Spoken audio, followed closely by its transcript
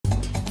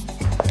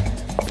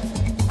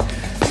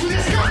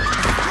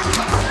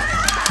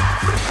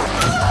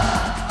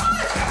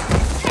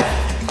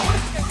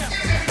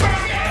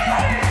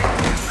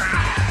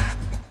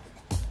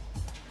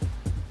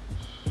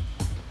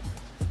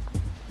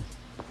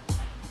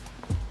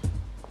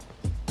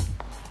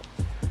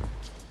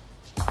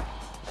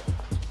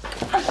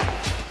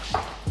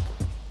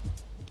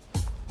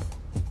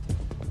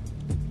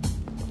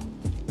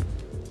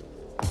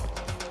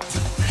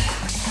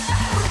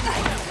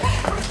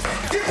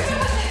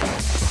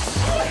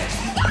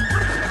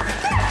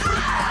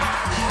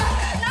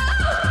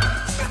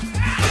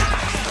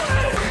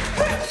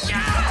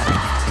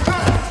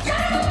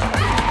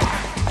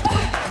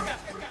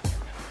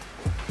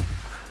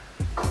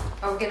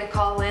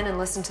in and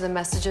listen to the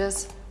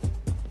messages?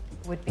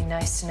 Would be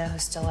nice to know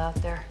who's still out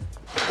there.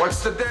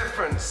 What's the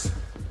difference?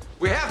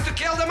 We have to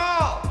kill them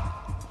all!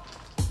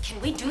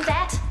 Can we do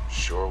that?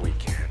 Sure we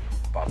can,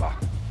 Baba.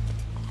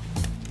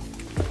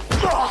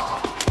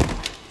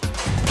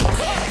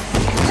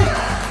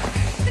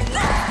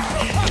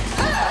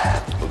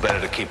 We're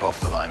better to keep off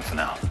the line for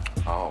now.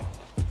 Oh,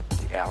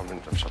 the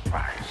element of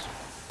surprise.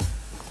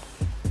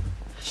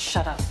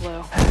 Shut up,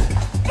 Lou.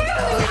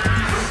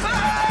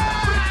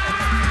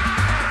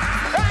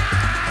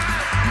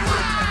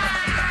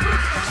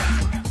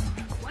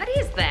 What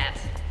is that?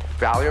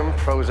 Valium,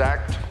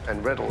 Prozac,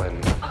 and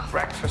Ritalin.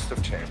 Breakfast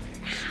of champions.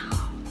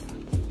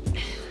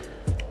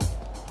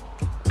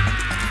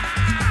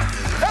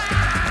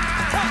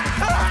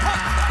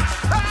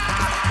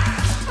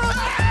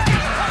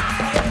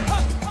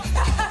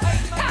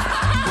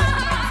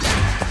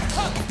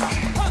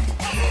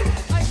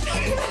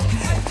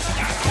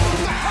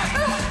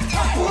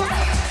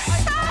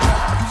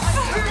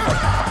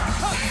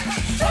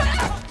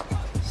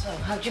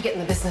 How'd you get in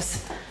the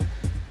business?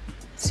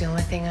 It's the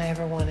only thing I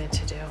ever wanted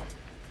to do.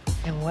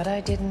 And what I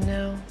didn't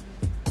know,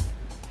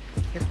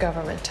 your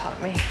government taught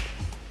me.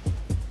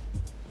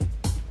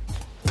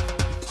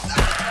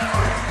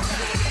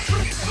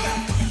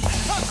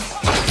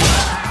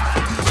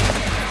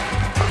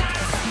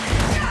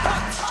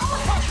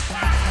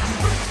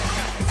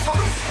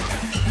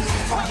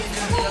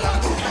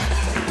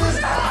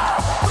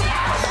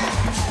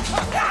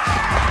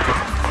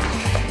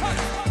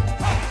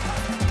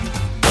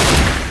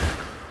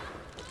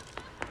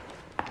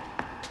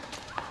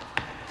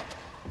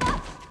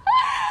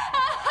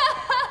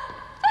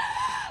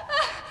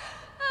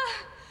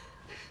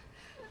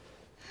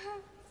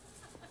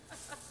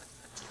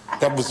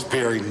 That was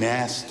very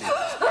nasty.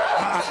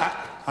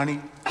 Honey,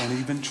 don't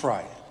even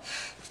try it.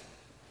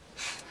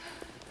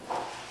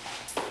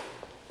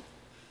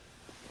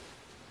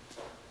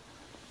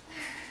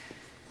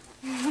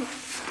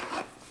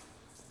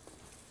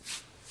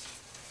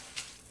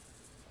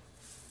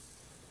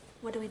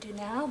 What do we do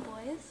now,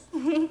 boys?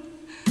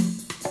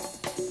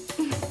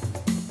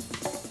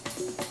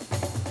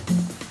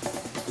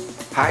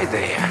 Hi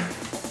there.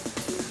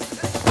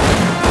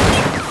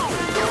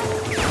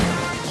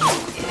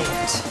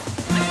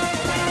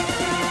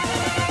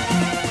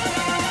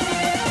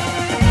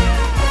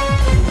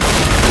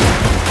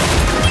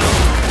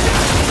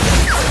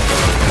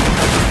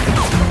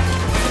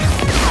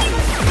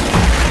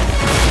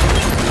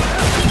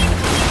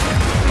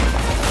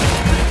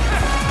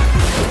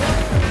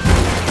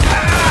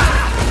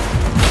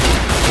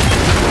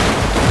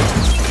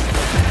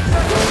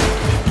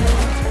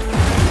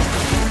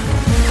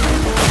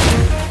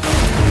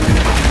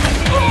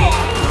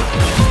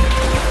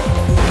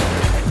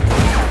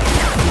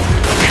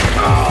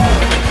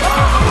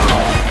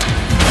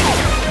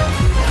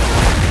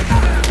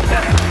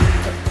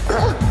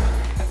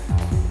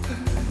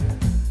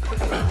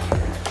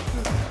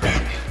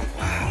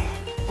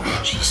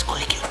 She's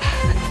squeaking.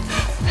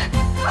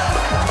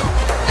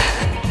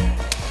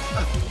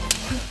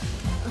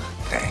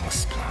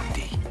 Thanks,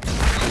 Blondie.